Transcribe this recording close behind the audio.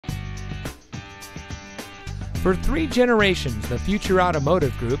For 3 generations, the Future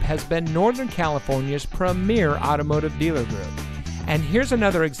Automotive Group has been Northern California's premier automotive dealer group. And here's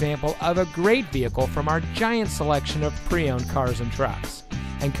another example of a great vehicle from our giant selection of pre-owned cars and trucks.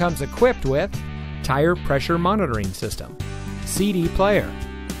 And comes equipped with tire pressure monitoring system, CD player,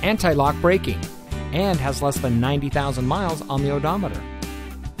 anti-lock braking, and has less than 90,000 miles on the odometer.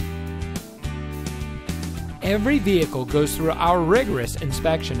 Every vehicle goes through our rigorous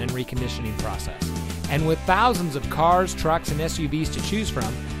inspection and reconditioning process. And with thousands of cars, trucks, and SUVs to choose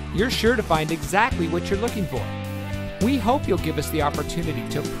from, you're sure to find exactly what you're looking for. We hope you'll give us the opportunity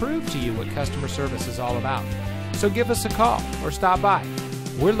to prove to you what customer service is all about. So give us a call or stop by.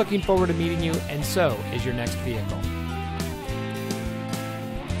 We're looking forward to meeting you, and so is your next vehicle.